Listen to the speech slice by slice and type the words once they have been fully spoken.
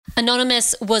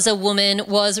Anonymous Was a Woman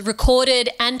was recorded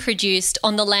and produced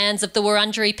on the lands of the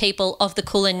Wurundjeri people of the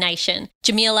Kulin Nation.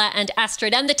 Jamila and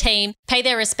Astrid and the team pay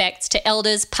their respects to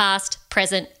elders past,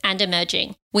 present and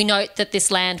emerging. We note that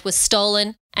this land was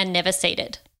stolen and never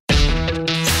ceded.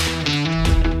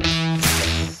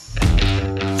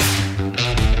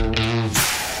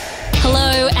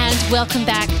 Hello and welcome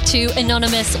back to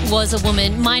Anonymous Was a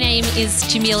Woman. My name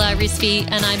is Jamila Rizvi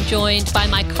and I'm joined by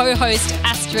my co-host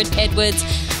Astrid Edwards.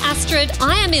 Astrid,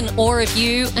 I am in awe of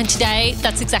you, and today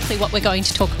that's exactly what we're going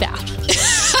to talk about.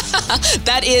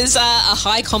 That is a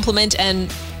high compliment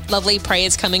and lovely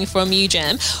praise coming from you,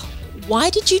 Jam. Why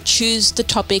did you choose the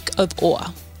topic of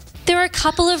awe? There are a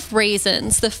couple of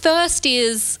reasons. The first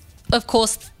is, of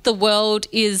course, the world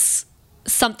is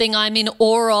something I'm in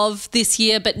awe of this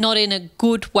year, but not in a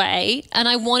good way. And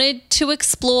I wanted to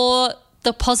explore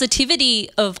the positivity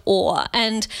of awe.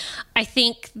 And I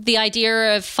think the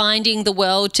idea of finding the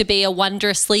world to be a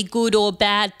wondrously good or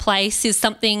bad place is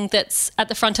something that's at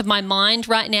the front of my mind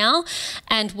right now.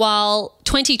 And while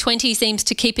 2020 seems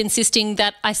to keep insisting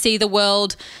that I see the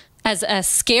world as a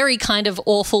scary kind of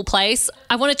awful place,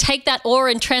 I want to take that awe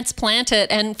and transplant it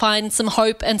and find some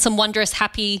hope and some wondrous,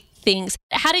 happy things.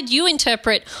 How did you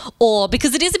interpret awe?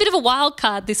 Because it is a bit of a wild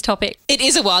card, this topic. It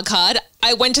is a wild card.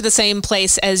 I went to the same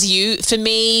place as you. For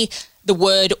me, the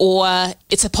word awe,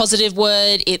 it's a positive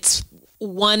word. It's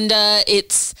wonder.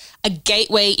 It's a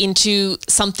gateway into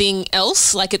something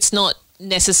else. Like, it's not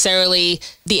necessarily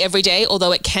the everyday,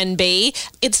 although it can be.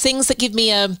 It's things that give me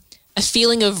a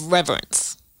feeling of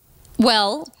reverence.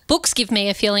 Well, books give me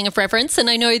a feeling of reverence, and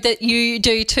I know that you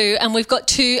do too. And we've got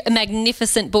two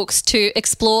magnificent books to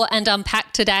explore and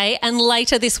unpack today. And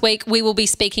later this week, we will be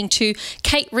speaking to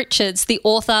Kate Richards, the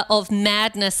author of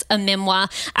Madness, a memoir.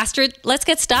 Astrid, let's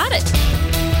get started.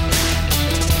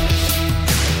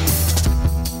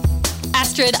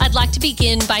 Astrid, I'd like to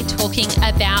begin by talking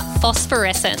about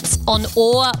Phosphorescence, on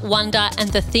awe, wonder and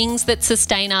the things that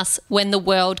sustain us when the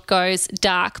world goes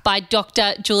dark, by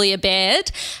Dr. Julia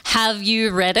Baird. Have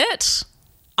you read it?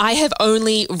 I have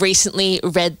only recently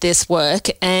read this work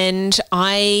and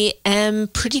I am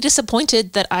pretty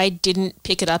disappointed that I didn't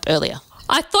pick it up earlier.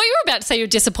 I thought you were about to say you're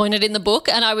disappointed in the book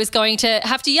and I was going to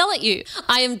have to yell at you.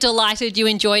 I am delighted you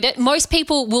enjoyed it. Most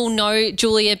people will know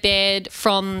Julia Baird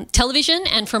from television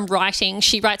and from writing.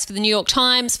 She writes for the New York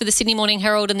Times, for the Sydney Morning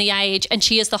Herald and The Age, and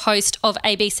she is the host of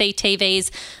ABC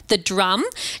TV's The Drum.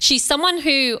 She's someone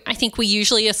who I think we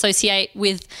usually associate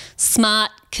with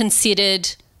smart,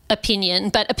 considered opinion,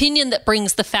 but opinion that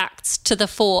brings the facts to the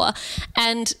fore.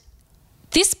 And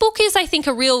this book is, I think,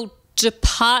 a real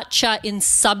departure in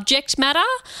subject matter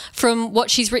from what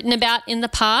she's written about in the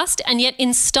past, and yet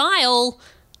in style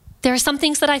there are some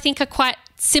things that I think are quite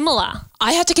similar.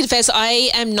 I have to confess,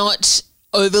 I am not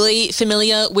overly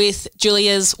familiar with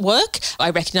Julia's work.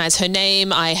 I recognise her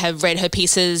name. I have read her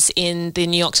pieces in the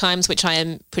New York Times, which I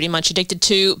am pretty much addicted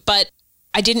to, but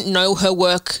I didn't know her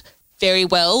work very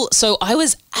well. So I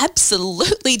was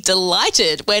absolutely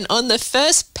delighted when on the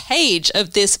first page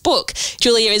of this book,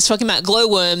 Julia is talking about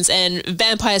glowworms and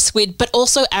vampire squid, but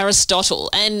also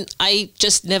Aristotle. And I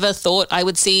just never thought I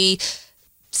would see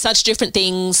such different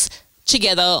things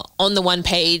together on the one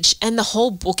page. And the whole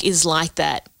book is like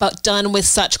that, but done with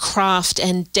such craft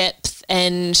and depth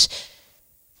and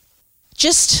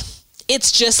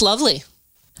it's just lovely.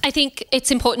 I think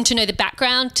it's important to know the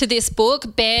background to this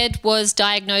book. Baird was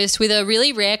diagnosed with a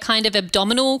really rare kind of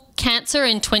abdominal cancer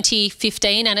in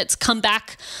 2015 and it's come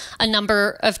back a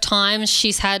number of times.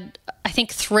 She's had, I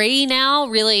think, 3 now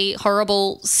really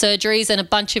horrible surgeries and a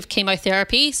bunch of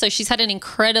chemotherapy. So she's had an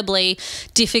incredibly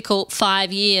difficult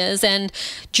 5 years. And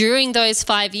during those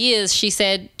 5 years, she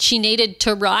said she needed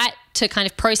to write to kind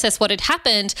of process what had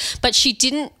happened, but she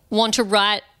didn't want to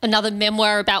write another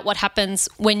memoir about what happens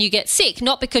when you get sick,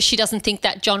 not because she doesn't think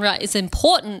that genre is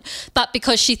important, but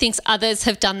because she thinks others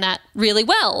have done that really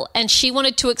well. And she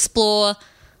wanted to explore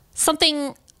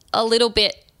something a little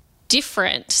bit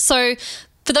different. So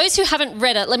for those who haven't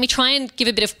read it, let me try and give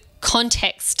a bit of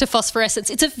context to Phosphorescence.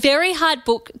 It's a very hard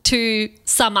book to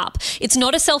sum up. It's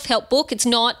not a self-help book. It's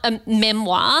not a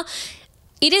memoir.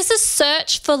 It is a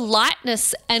search for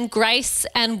lightness and grace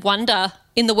and wonder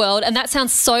in the world. And that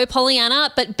sounds so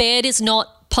Pollyanna, but Baird is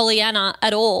not Pollyanna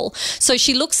at all. So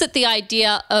she looks at the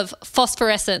idea of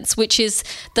phosphorescence, which is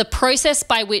the process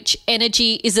by which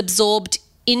energy is absorbed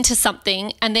into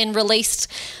something and then released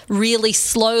really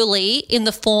slowly in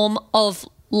the form of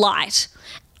light.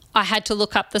 I had to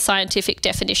look up the scientific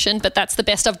definition, but that's the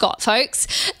best I've got, folks.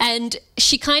 And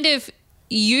she kind of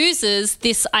uses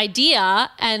this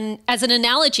idea and as an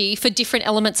analogy for different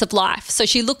elements of life. So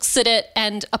she looks at it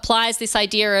and applies this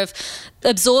idea of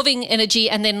absorbing energy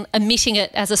and then emitting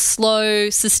it as a slow,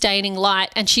 sustaining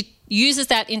light. And she uses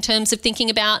that in terms of thinking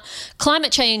about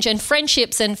climate change and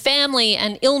friendships and family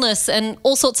and illness and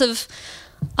all sorts of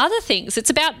other things. It's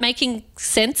about making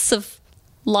sense of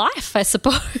life, I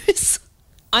suppose.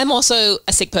 I'm also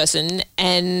a sick person,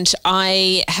 and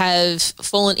I have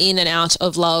fallen in and out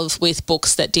of love with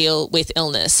books that deal with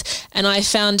illness. And I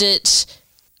found it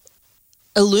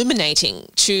illuminating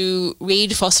to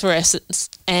read Phosphorescence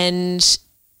and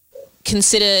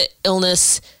consider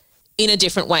illness in a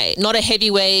different way, not a heavy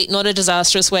way, not a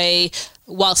disastrous way,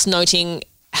 whilst noting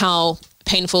how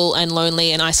painful and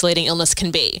lonely and isolating illness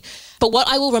can be. But what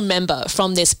I will remember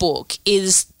from this book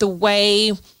is the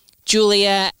way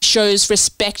Julia shows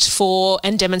respect for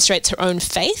and demonstrates her own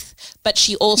faith, but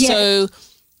she also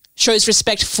shows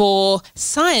respect for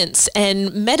science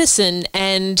and medicine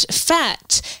and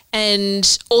fact,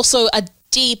 and also a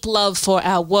deep love for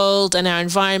our world and our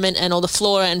environment and all the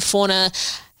flora and fauna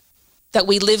that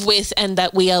we live with and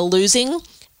that we are losing.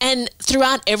 And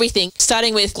throughout everything,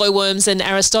 starting with glowworms and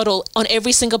Aristotle, on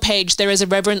every single page there is a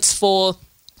reverence for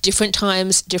different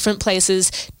times, different places,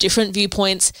 different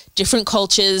viewpoints, different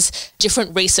cultures,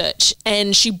 different research.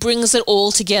 And she brings it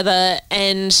all together,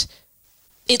 and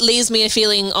it leaves me a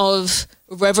feeling of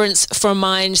reverence for a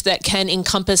mind that can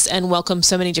encompass and welcome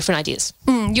so many different ideas.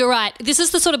 You're right. This is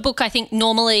the sort of book I think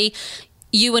normally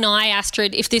you and I,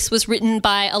 Astrid, if this was written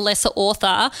by a lesser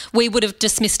author, we would have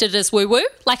dismissed it as woo-woo.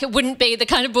 Like, it wouldn't be the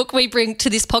kind of book we bring to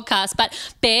this podcast. But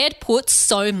Baird puts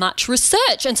so much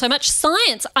research and so much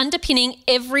science underpinning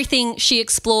everything she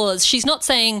explores. She's not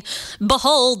saying,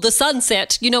 behold the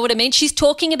sunset. You know what I mean? She's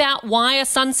talking about why a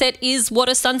sunset is what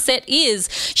a sunset is.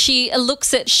 She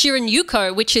looks at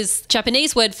Shirin-yuko, which is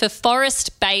Japanese word for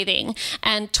forest bathing,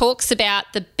 and talks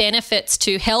about the benefits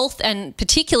to health and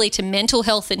particularly to mental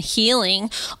health and healing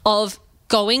of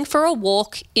going for a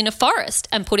walk in a forest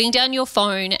and putting down your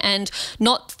phone and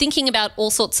not thinking about all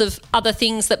sorts of other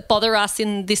things that bother us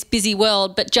in this busy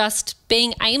world, but just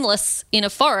being aimless in a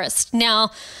forest. Now,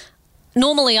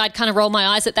 normally I'd kind of roll my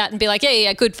eyes at that and be like,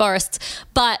 yeah, good forests.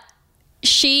 But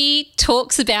she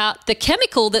talks about the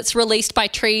chemical that's released by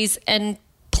trees and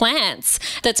plants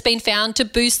that's been found to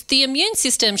boost the immune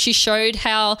system. She showed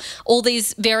how all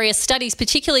these various studies,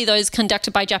 particularly those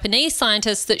conducted by Japanese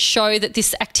scientists, that show that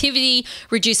this activity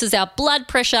reduces our blood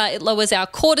pressure, it lowers our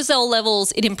cortisol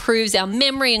levels, it improves our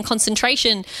memory and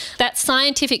concentration. That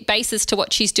scientific basis to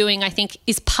what she's doing, I think,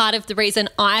 is part of the reason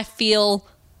I feel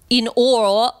in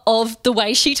awe of the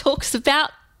way she talks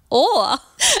about awe.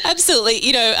 Absolutely.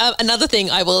 You know, another thing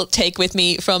I will take with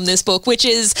me from this book, which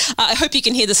is, I hope you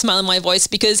can hear the smile in my voice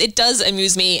because it does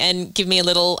amuse me and give me a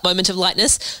little moment of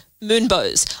lightness.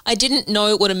 Moonbows. I didn't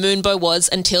know what a moonbow was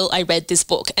until I read this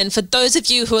book. And for those of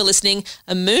you who are listening,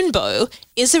 a moonbow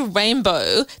is a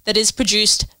rainbow that is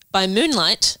produced by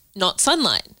moonlight, not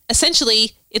sunlight.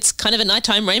 Essentially, it's kind of a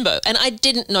nighttime rainbow. And I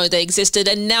didn't know they existed.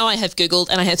 And now I have Googled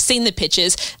and I have seen the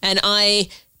pictures, and I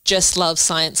just love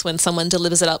science when someone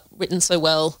delivers it up written so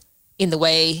well in the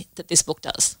way that this book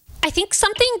does. I think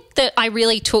something that I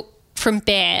really took from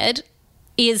Baird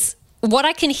is what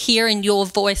I can hear in your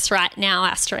voice right now,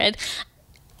 Astrid.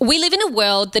 We live in a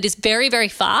world that is very, very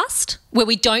fast, where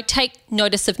we don't take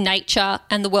notice of nature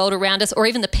and the world around us or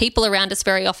even the people around us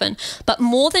very often. But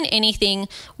more than anything,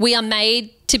 we are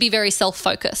made to be very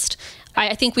self-focused.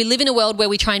 I think we live in a world where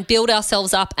we try and build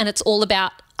ourselves up and it's all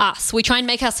about us. We try and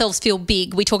make ourselves feel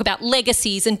big. We talk about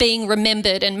legacies and being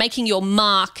remembered and making your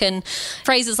mark and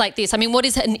phrases like this. I mean, what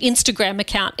is an Instagram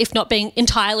account if not being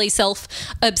entirely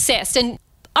self-obsessed and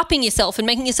upping yourself and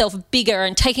making yourself bigger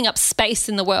and taking up space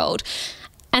in the world?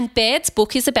 And Baird's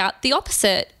book is about the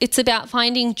opposite. It's about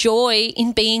finding joy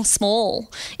in being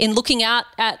small, in looking out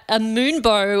at a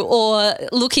moonbow or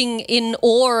looking in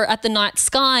awe at the night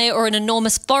sky or an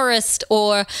enormous forest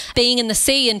or being in the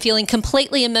sea and feeling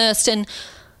completely immersed and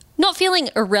not feeling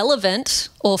irrelevant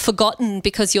or forgotten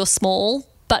because you're small,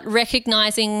 but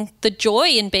recognizing the joy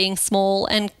in being small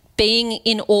and being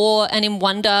in awe and in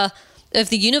wonder of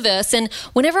the universe. And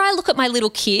whenever I look at my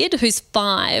little kid who's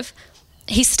 5,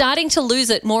 he's starting to lose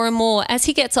it more and more. As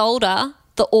he gets older,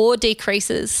 the awe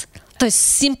decreases. Those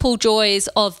simple joys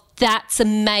of that's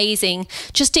amazing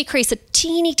just decrease a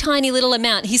teeny tiny little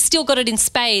amount. He's still got it in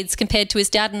spades compared to his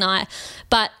dad and I.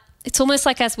 But it's almost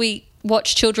like as we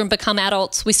watch children become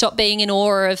adults, we stop being in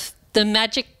awe of the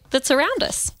magic that's around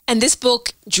us. And this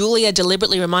book, Julia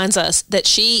deliberately reminds us that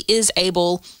she is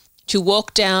able to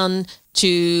walk down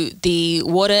to the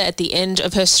water at the end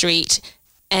of her street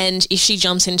And if she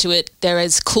jumps into it, there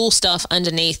is cool stuff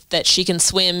underneath that she can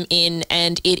swim in,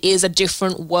 and it is a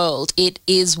different world. It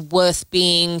is worth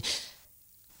being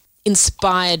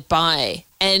inspired by.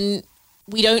 And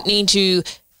we don't need to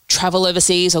travel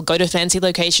overseas or go to fancy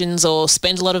locations or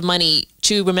spend a lot of money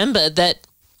to remember that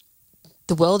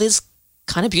the world is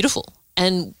kind of beautiful,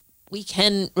 and we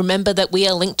can remember that we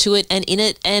are linked to it and in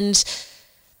it. And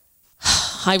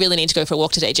I really need to go for a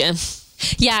walk today, Jam.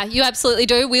 Yeah, you absolutely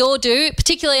do. We all do,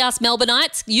 particularly us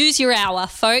Melbourneites. Use your hour,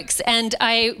 folks. And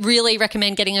I really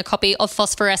recommend getting a copy of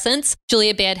Phosphorescence.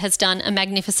 Julia Baird has done a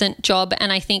magnificent job.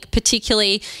 And I think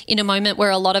particularly in a moment where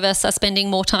a lot of us are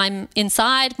spending more time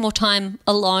inside, more time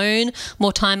alone,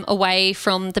 more time away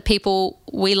from the people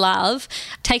we love,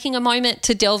 taking a moment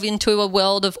to delve into a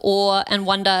world of awe and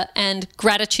wonder and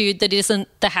gratitude that isn't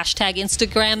the hashtag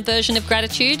Instagram version of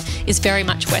gratitude is very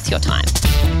much worth your time.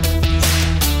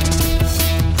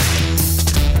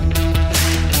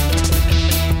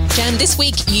 Jan, this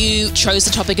week you chose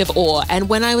the topic of awe, and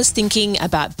when I was thinking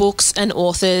about books and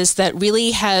authors that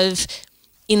really have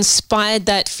inspired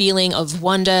that feeling of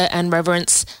wonder and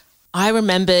reverence, I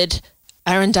remembered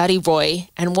Arundhati Roy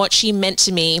and what she meant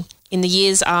to me in the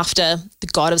years after The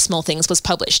God of Small Things was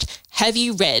published. Have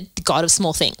you read The God of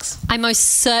Small Things? I most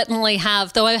certainly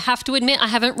have, though I have to admit I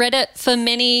haven't read it for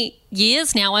many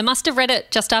years now. I must have read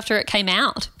it just after it came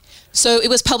out. So it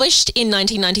was published in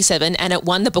 1997 and it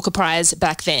won the Booker Prize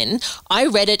back then. I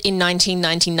read it in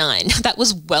 1999. That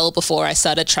was well before I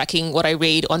started tracking what I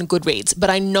read on Goodreads, but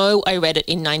I know I read it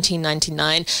in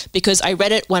 1999 because I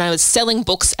read it when I was selling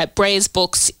books at Bray's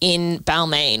Books in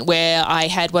Balmain, where I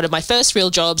had one of my first real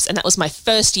jobs, and that was my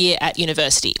first year at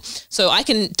university. So I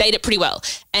can date it pretty well.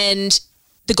 And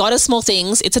The God of Small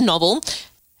Things, it's a novel.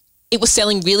 It was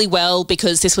selling really well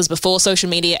because this was before social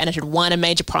media and it had won a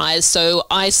major prize. So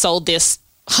I sold this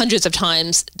hundreds of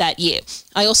times that year.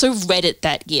 I also read it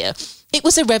that year. It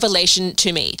was a revelation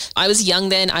to me. I was young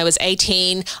then. I was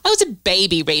 18. I was a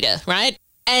baby reader, right?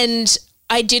 And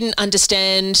I didn't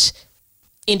understand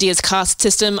India's caste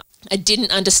system. I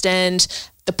didn't understand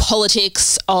the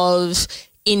politics of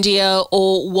India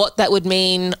or what that would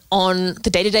mean on the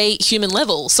day-to-day human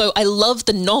level. So I loved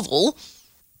the novel,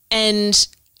 and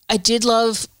I did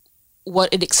love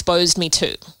what it exposed me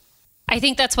to. I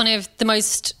think that's one of the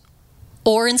most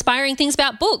awe-inspiring things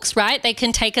about books, right? They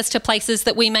can take us to places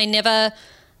that we may never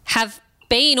have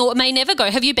been or may never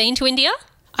go. Have you been to India?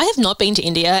 I have not been to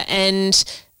India, and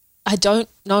I don't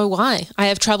know why. I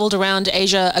have travelled around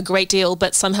Asia a great deal,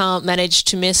 but somehow managed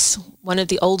to miss one of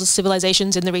the oldest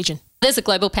civilizations in the region. There's a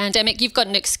global pandemic. You've got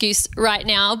an excuse right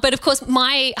now. But of course,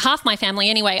 half my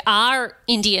family anyway are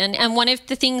Indian. And one of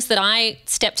the things that I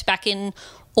stepped back in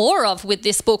awe of with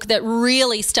this book that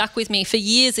really stuck with me for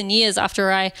years and years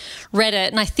after I read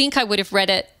it, and I think I would have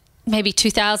read it maybe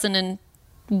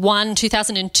 2001,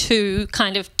 2002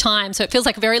 kind of time. So it feels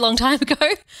like a very long time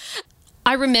ago.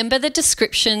 I remember the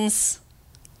descriptions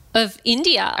of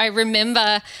India. I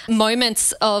remember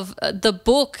moments of the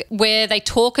book where they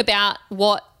talk about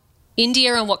what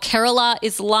India and what Kerala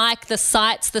is like, the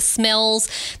sights, the smells.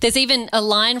 There's even a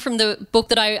line from the book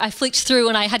that I flicked through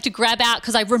and I had to grab out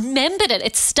because I remembered it.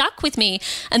 It stuck with me.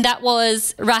 And that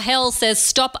was, Rahel says,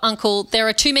 "Stop, uncle. There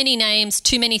are too many names,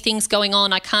 too many things going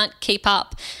on. I can't keep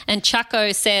up." And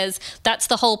Chaco says, "That's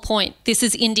the whole point. This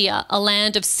is India, a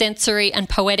land of sensory and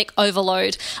poetic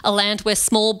overload, a land where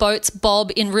small boats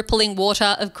bob in rippling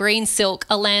water of green silk,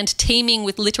 a land teeming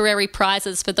with literary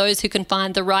prizes for those who can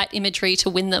find the right imagery to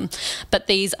win them. But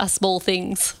these are small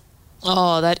things."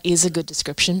 Oh, that is a good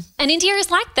description. And India is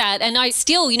like that. And I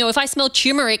still, if I smell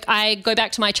turmeric, I go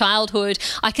back to my childhood.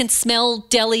 I can smell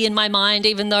Delhi in my mind,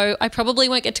 even though I probably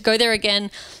won't get to go there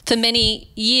again for many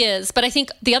years. But I think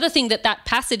the other thing that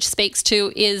passage speaks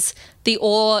to is the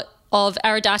awe of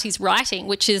Arundhati's writing,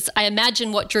 which is, I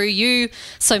imagine, what drew you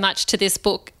so much to this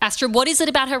book. Astra, what is it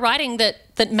about her writing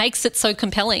that makes it so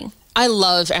compelling? I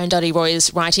love Arundhati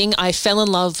Roy's writing. I fell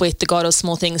in love with The God of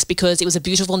Small Things because it was a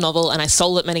beautiful novel and I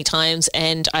sold it many times,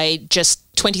 and I just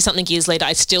 20-something years later,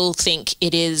 I still think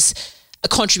it is a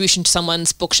contribution to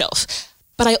someone's bookshelf.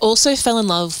 But I also fell in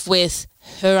love with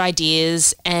her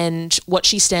ideas and what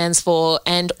she stands for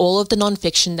and all of the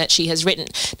nonfiction that she has written.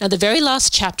 Now, the very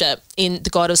last chapter in The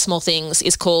God of Small Things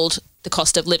is called The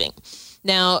Cost of Living.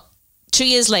 Now, 2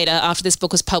 years later, after this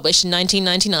book was published in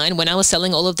 1999, when I was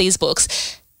selling all of these books,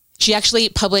 she actually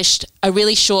published a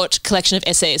really short collection of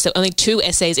essays. So only 2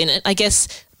 essays in it. I guess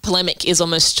polemic is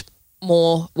almost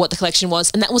more what the collection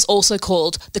was. And that was also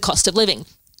called The Cost of Living.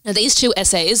 Now, these 2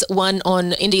 essays, one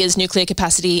on India's nuclear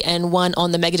capacity and one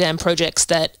on the megadam projects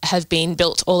that have been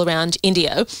built all around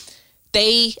India,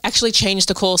 they actually changed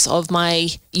the course of my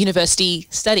university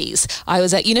studies. I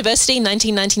was at university in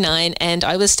 1999 and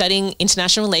I was studying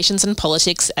international relations and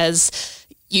politics, as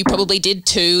you probably did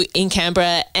too, in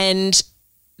Canberra. And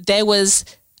there was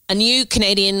a new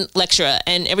Canadian lecturer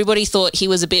and everybody thought he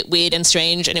was a bit weird and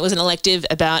strange, and it was an elective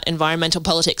about environmental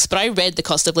politics. But I read The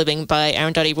Cost of Living by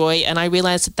Arundhati Roy and I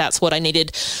realised that that's what I needed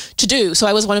to do. So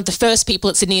I was one of the first people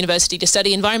at Sydney University to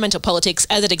study environmental politics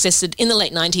as it existed in the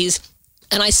late 90s.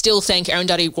 And I still thank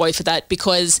Arundhati Roy for that,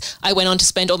 because I went on to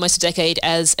spend almost a decade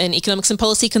as an economics and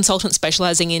policy consultant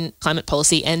specialising in climate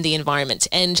policy and the environment.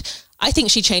 And I think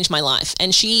she changed my life.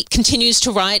 And she continues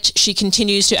to write, she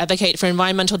continues to advocate for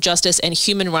environmental justice and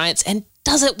human rights, and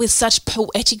does it with such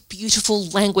poetic, beautiful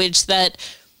language that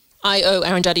I owe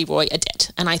Arundhati Roy a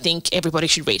debt. And I think everybody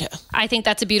should read her. I think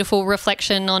that's a beautiful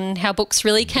reflection on how books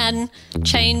really can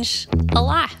change a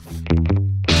life.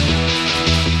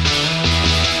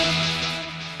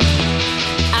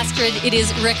 Astrid, it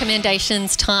is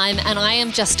recommendations time, and I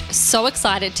am just so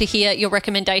excited to hear your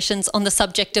recommendations on the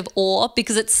subject of awe,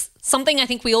 because it's something I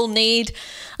think we all need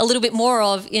a little bit more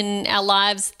of in our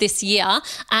lives this year.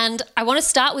 And I want to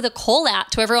start with a call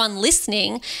out to everyone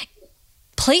listening.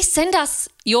 Please send us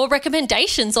your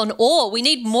recommendations on awe. We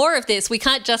need more of this. We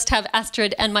can't just have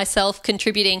Astrid and myself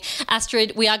contributing.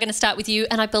 Astrid, we are going to start with you,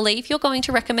 and I believe you're going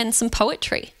to recommend some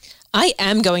poetry. I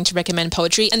am going to recommend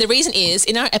poetry. And the reason is,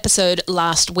 in our episode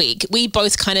last week, we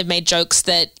both kind of made jokes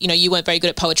that, you weren't very good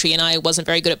at poetry and I wasn't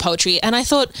very good at poetry. And I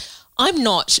thought, I'm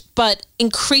not, but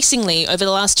increasingly over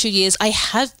the last 2 years, I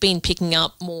have been picking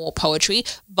up more poetry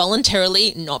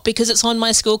voluntarily, not because it's on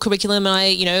my school curriculum and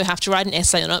I, have to write an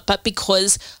essay on it, but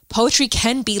because poetry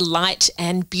can be light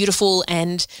and beautiful,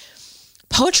 and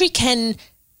poetry can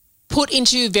put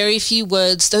into very few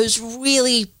words those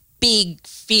really big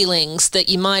feelings that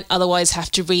you might otherwise have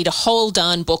to read a whole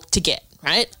darn book to get,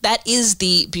 right? That is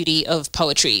the beauty of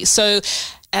poetry. So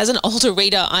as an older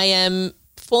reader, I am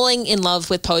falling in love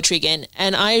with poetry again,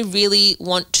 and I really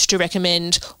want to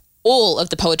recommend all of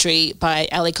the poetry by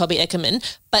Ali Cobby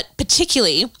Eckermann, but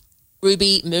particularly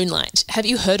Ruby Moonlight. Have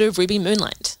you heard of Ruby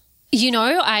Moonlight?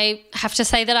 I have to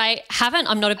say that I haven't.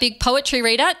 I'm not a big poetry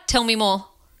reader. Tell me more.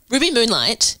 Ruby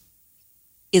Moonlight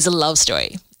is a love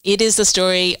story. It is the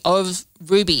story of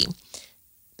Ruby.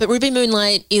 But Ruby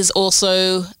Moonlight is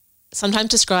also sometimes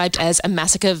described as a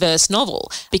massacre verse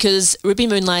novel, because Ruby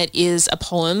Moonlight is a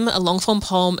poem, a long-form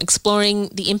poem exploring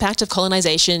the impact of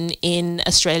colonisation in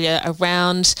Australia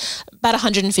around about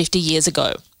 150 years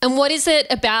ago. And what is it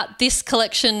about this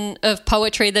collection of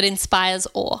poetry that inspires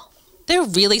awe? There are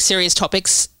really serious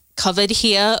topics covered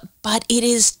here, but it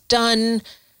is done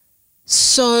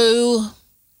so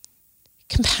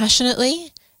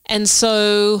compassionately and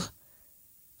so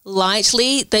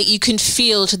lightly that you can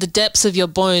feel to the depths of your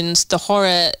bones the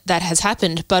horror that has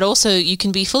happened, but also you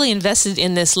can be fully invested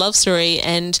in this love story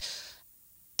and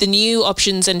the new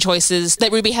options and choices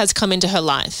that Ruby has come into her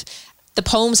life. The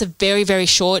poems are very, very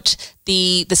short.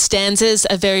 The stanzas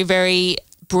are very, very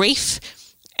brief,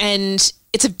 and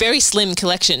it's a very slim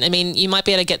collection. I mean, you might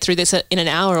be able to get through this in an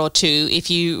hour or two if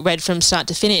you read from start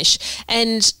to finish.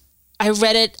 And I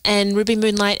read it, and Ruby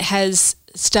Moonlight has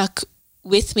stuck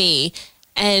with me,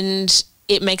 and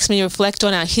it makes me reflect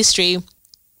on our history.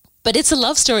 But it's a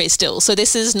love story still. So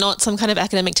this is not some kind of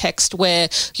academic text where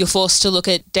you're forced to look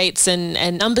at dates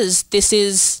and numbers. This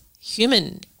is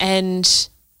human, and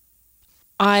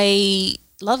I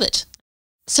love it.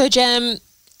 So Jam,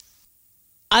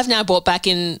 I've now brought back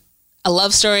in a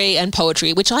love story and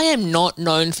poetry, which I am not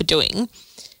known for doing.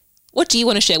 What do you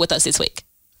want to share with us this week?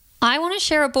 I want to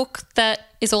share a book that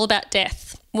is all about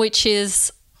death, which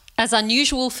is as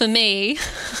unusual for me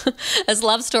as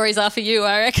love stories are for you,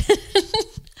 I reckon.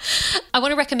 I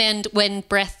want to recommend When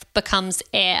Breath Becomes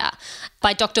Air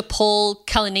by Dr. Paul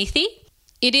Kalanithi.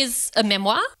 It is a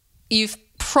memoir. You've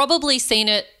probably seen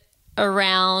it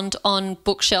around on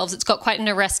bookshelves. It's got quite an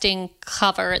arresting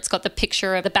cover. It's got the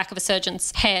picture of the back of a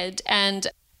surgeon's head. And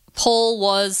Paul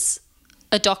was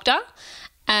a doctor,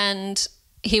 and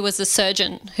he was a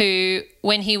surgeon who,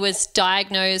 when he was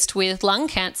diagnosed with lung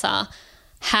cancer,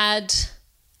 had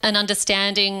an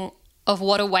understanding of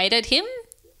what awaited him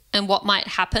and what might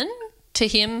happen to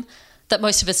him that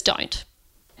most of us don't.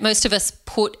 Most of us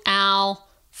put our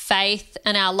faith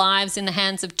and our lives in the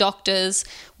hands of doctors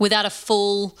without a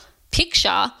full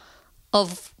picture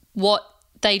of what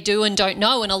they do and don't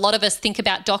know. And a lot of us think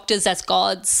about doctors as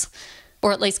gods,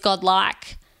 or at least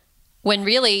godlike, when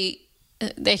really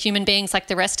they're human beings like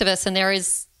the rest of us, and there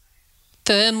is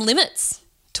firm limits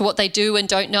to what they do and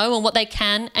don't know and what they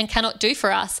can and cannot do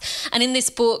for us. And in this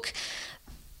book,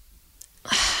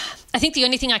 I think the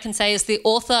only thing I can say is the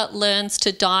author learns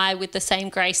to die with the same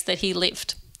grace that he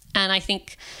lived. And I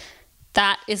think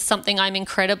that is something I'm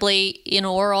incredibly in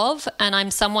awe of. And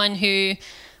I'm someone who,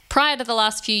 prior to the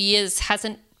last few years,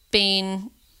 hasn't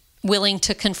been willing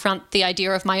to confront the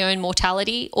idea of my own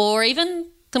mortality or even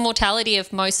the mortality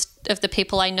of most of the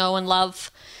people I know and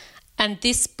love. And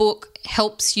this book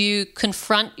helps you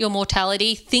confront your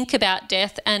mortality, think about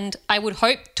death, and I would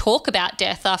hope talk about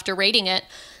death after reading it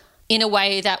in a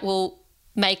way that will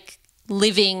make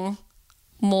living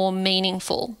more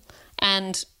meaningful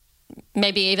and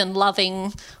maybe even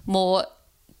loving more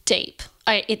deep.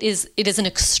 It is an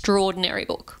extraordinary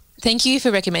book. Thank you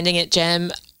for recommending it,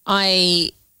 Jem.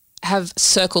 I have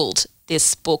circled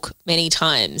this book many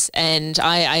times and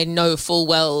I know full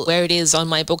well where it is on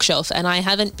my bookshelf and I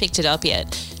haven't picked it up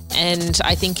yet. And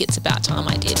I think it's about time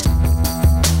I did.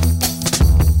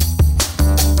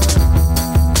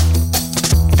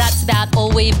 That's about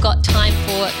all we've got time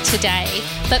for today.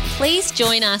 But please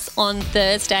join us on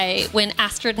Thursday when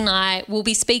Astrid and I will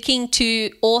be speaking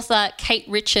to author Kate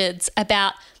Richards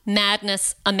about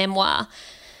Madness, a Memoir.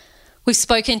 We've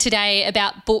spoken today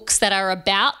about books that are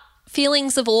about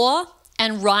feelings of awe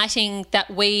and writing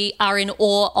that we are in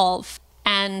awe of.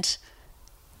 And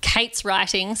Kate's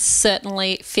writing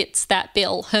certainly fits that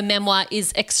bill. Her memoir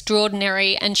is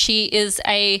extraordinary and she is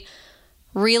a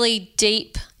really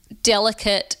deep,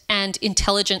 delicate and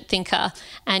intelligent thinker,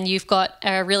 and you've got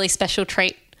a really special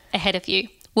treat ahead of you.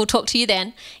 We'll talk to you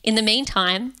then. In the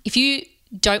meantime, if you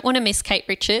don't want to miss Kate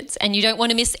Richards and you don't want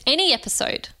to miss any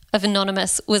episode of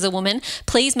Anonymous Was a Woman,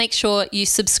 please make sure you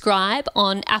subscribe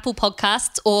on Apple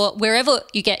Podcasts or wherever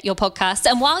you get your podcasts.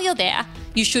 And while you're there,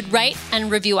 you should rate and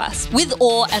review us with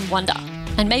awe and wonder,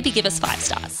 and maybe give us 5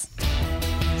 stars.